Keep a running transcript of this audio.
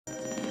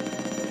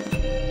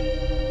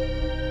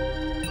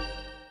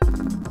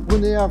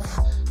BRUNEAF,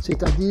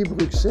 c'est-à-dire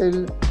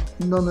Bruxelles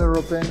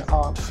Non-European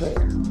Art Fair.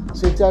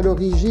 C'était à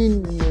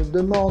l'origine une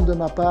demande de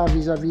ma part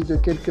vis-à-vis de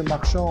quelques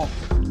marchands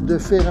de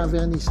faire un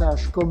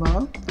vernissage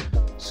commun.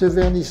 Ce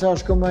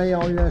vernissage commun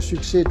ayant eu un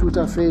succès tout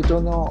à fait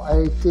étonnant a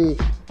été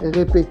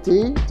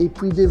répété et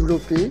puis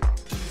développé.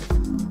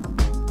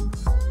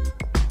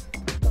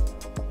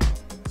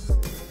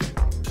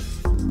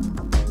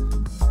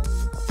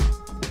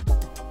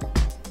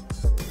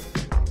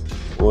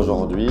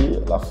 Aujourd'hui,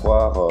 la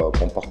foire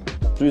comporte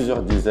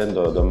plusieurs dizaines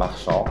de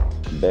marchands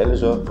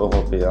belges,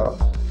 européens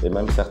et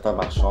même certains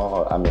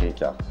marchands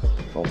américains.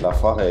 Donc la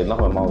foire a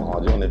énormément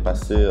grandi. On est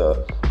passé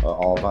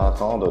en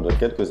 20 ans de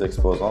quelques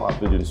exposants à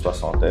plus d'une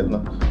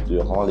soixantaine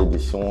durant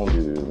l'édition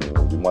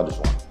du mois de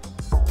juin.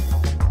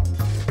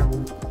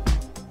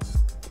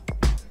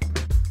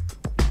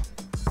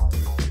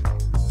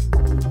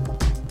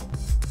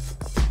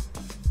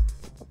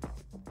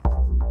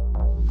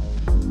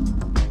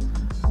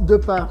 De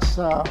par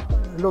sa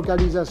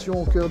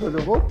localisation au cœur de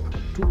l'Europe,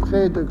 tout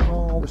près de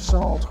grands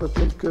centres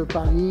tels que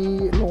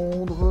Paris,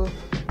 Londres,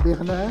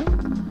 Berlin,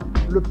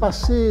 le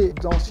passé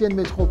d'ancienne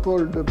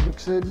métropole de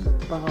Bruxelles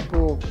par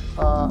rapport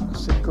à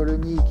cette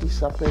colonie qui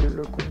s'appelle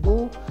le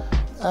Congo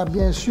a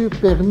bien sûr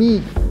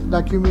permis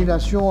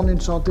l'accumulation en une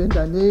centaine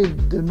d'années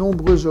de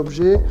nombreux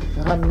objets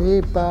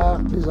ramenés par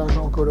les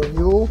agents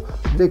coloniaux,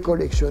 les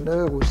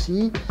collectionneurs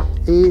aussi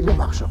et les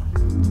marchands.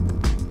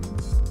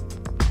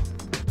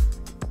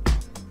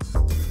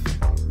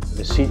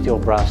 The city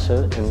of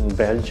Brussels in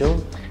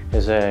Belgium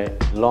has a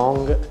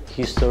long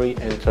history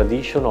and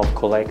tradition of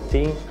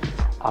collecting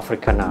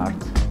African art.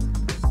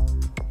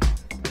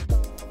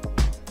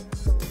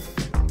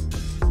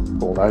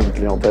 On a une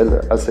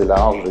clientèle assez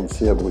large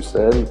ici à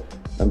Bruxelles,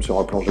 même sur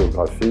un plan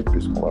géographique,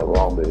 puisqu'on va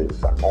avoir des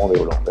Allemands, des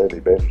Hollandais, des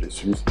Belges, des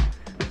Suisses,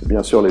 et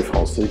bien sûr les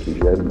Français qui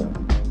viennent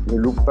ne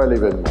loupent pas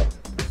l'événement.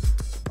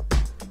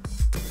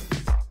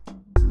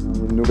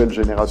 Une nouvelle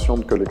génération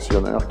de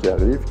collectionneurs qui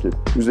arrive, qui est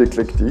plus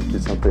éclectique, qui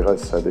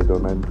s'intéresse à des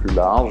domaines plus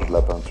larges,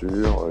 la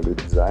peinture, le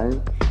design,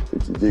 et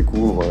qui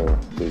découvre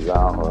des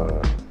arts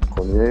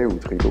premiers ou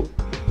tribaux.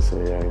 C'est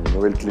une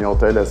nouvelle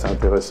clientèle assez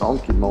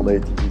intéressante qui demande à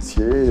être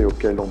initiée et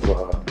auquel on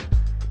doit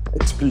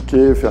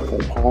expliquer, faire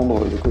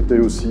comprendre le côté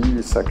aussi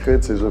sacré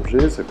de ces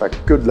objets. C'est pas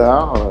que de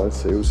l'art,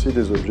 c'est aussi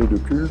des objets de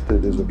culte et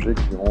des objets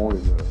qui ont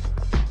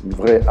une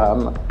vraie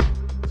âme.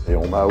 Et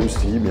on a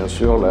aussi, bien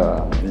sûr,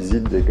 la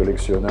visite des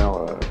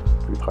collectionneurs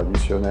plus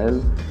traditionnels,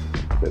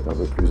 peut-être un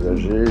peu plus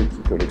âgés,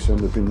 qui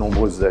collectionnent depuis de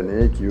nombreuses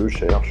années, qui eux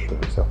cherchent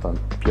certaines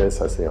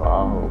pièces assez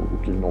rares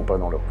ou qu'ils n'ont pas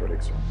dans leur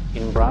collection.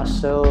 In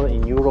Brussels,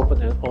 in Europe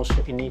and also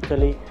in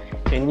Italy,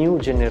 a new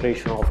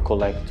generation of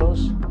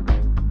collectors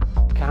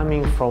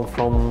coming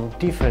from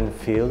different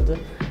fields,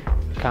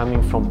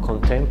 coming from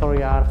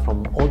contemporary art,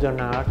 from modern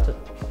art,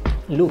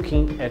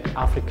 looking at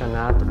African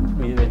art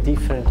with a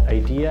different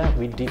idea,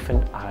 with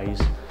different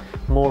eyes,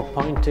 more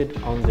pointed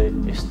on the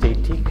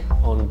aesthetic,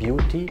 on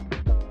beauty.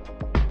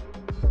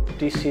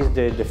 This is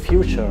the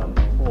future,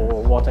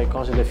 or what I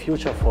consider the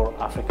future for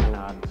African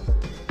art.